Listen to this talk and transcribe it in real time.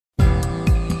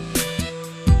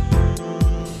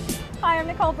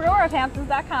Nicole Brewer of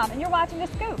Hamptons.com, and you're watching The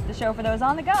Scoop, the show for those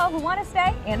on the go who want to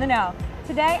stay in the know.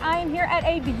 Today I am here at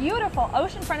a beautiful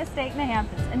oceanfront estate in the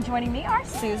Hamptons, and joining me are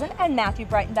Susan and Matthew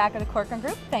Brietenbach of the Corcoran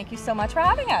Group. Thank you so much for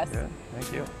having us. Good,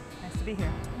 thank you. Nice to be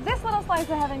here. This little slice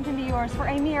of heaven can be yours for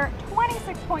a mere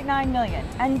 $26.9 million,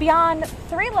 and beyond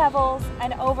 3 levels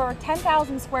and over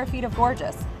 10,000 square feet of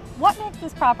gorgeous. What makes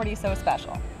this property so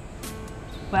special?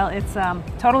 Well, it's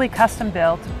totally custom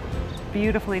built,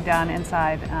 beautifully done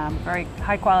inside, very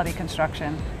high quality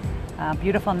construction.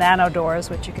 Beautiful nano doors,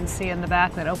 which you can see in the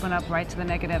back, that open up right to the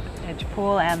negative edge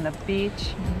pool and the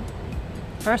beach.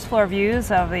 First floor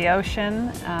views of the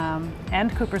ocean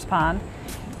and Cooper's Pond,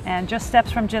 and just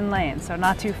steps from Gin Lane, so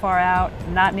not too far out,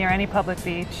 not near any public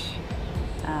beach.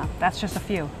 That's just a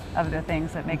few of the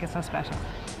things that make it so special.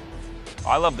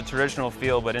 I love the traditional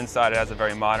feel, but inside it has a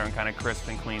very modern, kind of crisp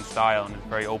and clean style, and it's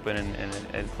very open and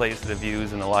it plays to the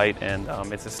views and the light. And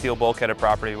it's a steel bulkheaded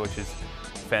property, which is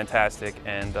fantastic,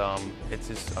 and it's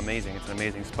just amazing. It's an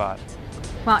amazing spot.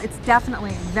 Well, it's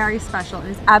definitely very special.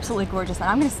 It is absolutely gorgeous, and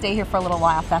I'm going to stay here for a little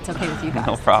while if that's okay with you guys.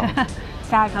 No problem.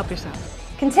 Fab, help yourself.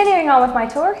 Continuing on with my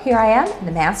tour, here I am in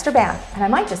the master bath, and I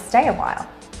might just stay a while.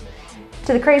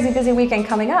 To the crazy busy weekend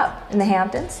coming up in the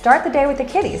Hamptons, start the day with the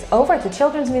kiddies over at the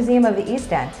Children's Museum of the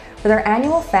East End for their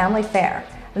annual family fair.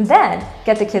 And then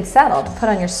get the kids settled, put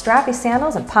on your strappy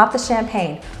sandals and pop the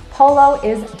champagne. Polo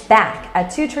is back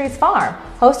at Two Trees Farm,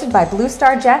 hosted by Blue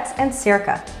Star Jets and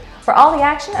Circa. For all the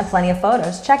action and plenty of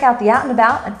photos, check out the Out and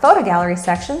About and Photo Gallery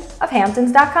sections of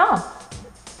Hamptons.com.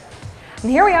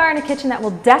 And here we are in a kitchen that will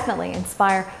definitely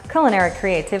inspire culinary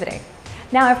creativity.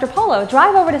 Now, after Polo,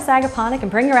 drive over to Sagaponack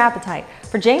and bring your appetite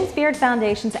for James Beard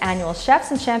Foundation's annual Chefs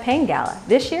and Champagne Gala,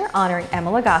 this year honoring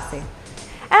Emma Lagasse.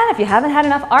 And if you haven't had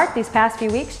enough art these past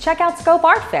few weeks, check out Scope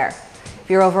Art Fair. If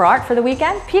you're over art for the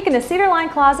weekend, peek into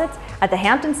Cedar-lined closets at the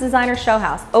Hamptons Designer Show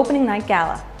House Opening Night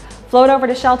Gala. Float over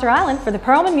to Shelter Island for the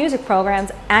Perlman Music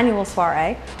Program's annual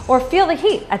soiree, or feel the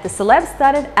heat at the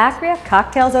celeb-studded Acria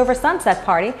Cocktails Over Sunset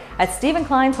Party at Stephen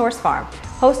Klein's Horse Farm,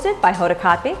 hosted by Hoda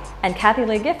Kotb and Kathy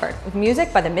Lee Gifford, with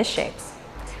music by the Misshapes.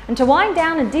 And to wind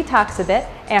down and detox a bit,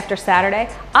 after Saturday,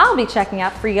 I'll be checking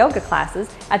out free yoga classes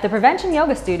at the Prevention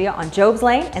Yoga Studio on Job's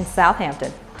Lane in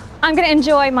Southampton. I'm going to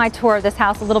enjoy my tour of this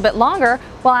house a little bit longer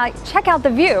while I check out the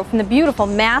view from the beautiful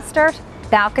master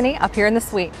balcony up here in the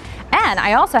suite. And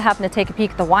I also happen to take a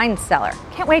peek at the wine cellar.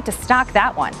 Can't wait to stock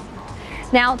that one.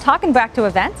 Now, talking back to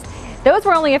events, those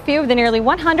were only a few of the nearly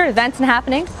 100 events and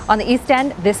happenings on the East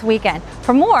End this weekend.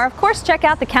 For more, of course, check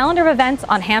out the calendar of events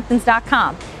on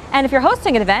Hamptons.com. And if you're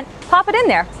hosting an event, pop it in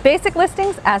there. Basic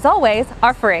listings, as always,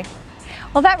 are free.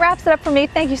 Well, that wraps it up for me.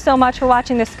 Thank you so much for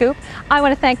watching The Scoop. I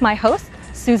want to thank my hosts,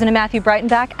 Susan and Matthew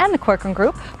Brietenbach and the Corcoran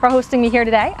Group, for hosting me here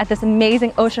today at this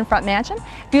amazing oceanfront mansion.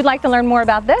 If you'd like to learn more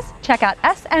about this, check out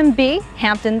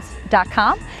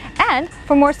smbhamptons.com. And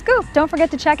for more Scoop, don't forget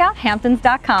to check out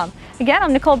Hamptons.com. Again,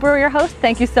 I'm Nicole Brewer, your host.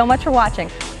 Thank you so much for watching.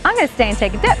 I'm going to stay and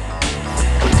take a dip.